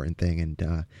an important thing,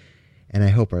 and I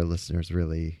hope our listeners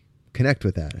really connect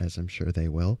with that, as I'm sure they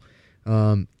will.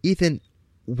 Ethan,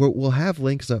 we'll have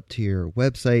links up to your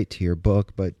website, to your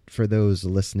book, but for those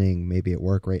listening, maybe at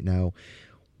work right now,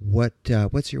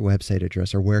 what's your website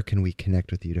address, or where can we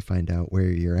connect with you to find out where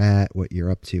you're at, what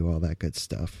you're up to, all that good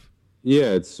stuff?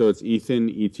 Yeah, it's Ethan,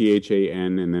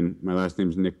 ETHAN, and then my last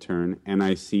name's Nichtern,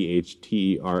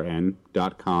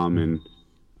 NICHTERN.com, and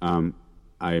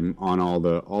I'm on all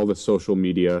the social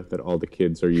media that all the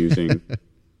kids are using,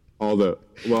 all the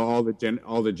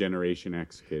Generation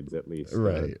X kids at least.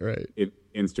 Right.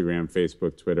 Instagram,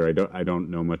 Facebook, Twitter. I don't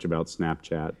know much about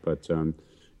Snapchat, but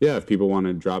if people want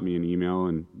to drop me an email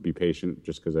and be patient,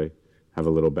 just because I have a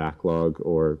little backlog,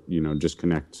 or just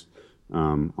connect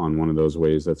on one of those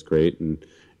ways, that's great. And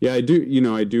I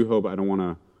do hope, I don't want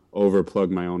to overplug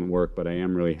my own work, but I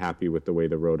am really happy with the way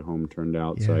The Road Home turned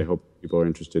out. Yeah. So I hope people are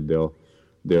interested. They'll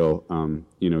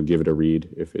give it a read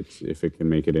if it can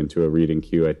make it into a reading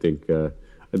queue. I think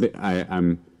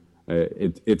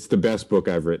it's the best book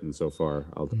I've written so far.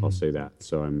 I'll say that.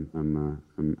 So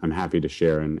I'm happy to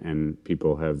share, and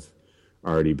people have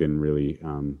already been really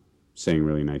saying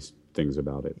really nice things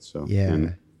about it. So yeah.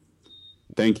 And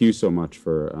thank you so much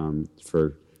for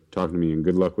talking to me, and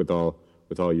good luck with all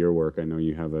your work. I know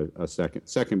you have a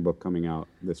second book coming out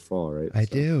this fall, right? I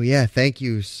do. Yeah. Thank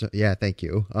you. Thank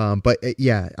you.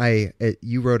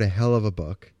 You wrote a hell of a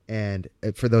book. And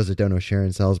for those that don't know,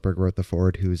 Sharon Salzberg wrote the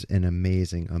foreword, who's an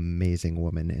amazing, amazing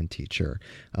woman and teacher.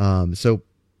 So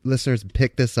listeners,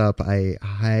 pick this up. I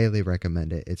highly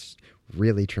recommend it. It's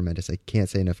really tremendous. I can't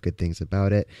say enough good things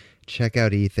about it. Check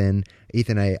out Ethan.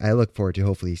 Ethan, I look forward to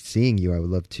hopefully seeing you. I would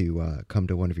love to come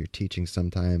to one of your teachings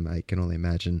sometime. I can only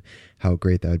imagine how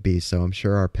great that would be. So I'm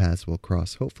sure our paths will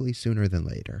cross hopefully sooner than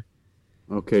later.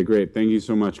 Okay, great. Thank you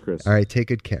so much, Chris. All right, take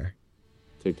good care.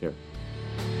 Take care.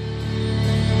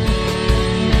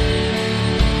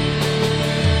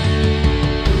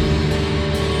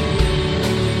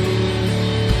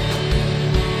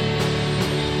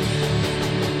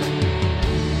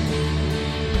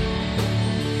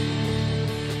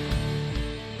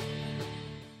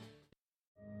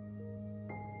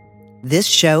 This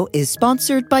show is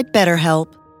sponsored by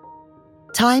BetterHelp.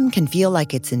 Time can feel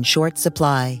like it's in short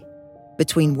supply.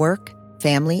 Between work,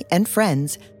 family, and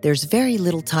friends, there's very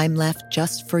little time left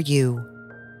just for you.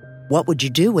 What would you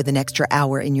do with an extra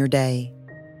hour in your day?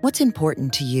 What's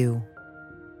important to you?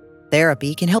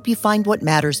 Therapy can help you find what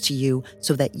matters to you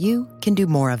so that you can do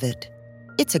more of it.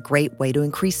 It's a great way to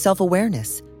increase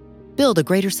self-awareness, build a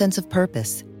greater sense of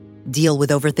purpose, deal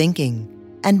with overthinking,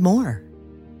 and more.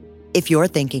 If you're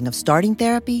thinking of starting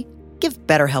therapy, give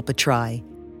BetterHelp a try.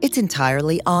 It's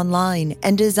entirely online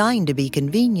and designed to be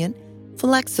convenient,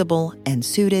 flexible, and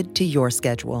suited to your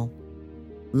schedule.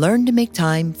 Learn to make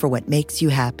time for what makes you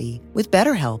happy with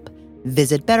BetterHelp.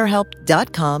 Visit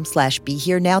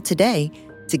BetterHelp.com/BeHereNow today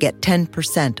to get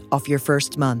 10% off your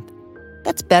first month.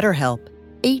 That's BetterHelp,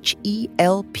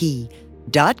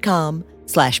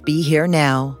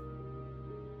 HELP.com/BeHereNow.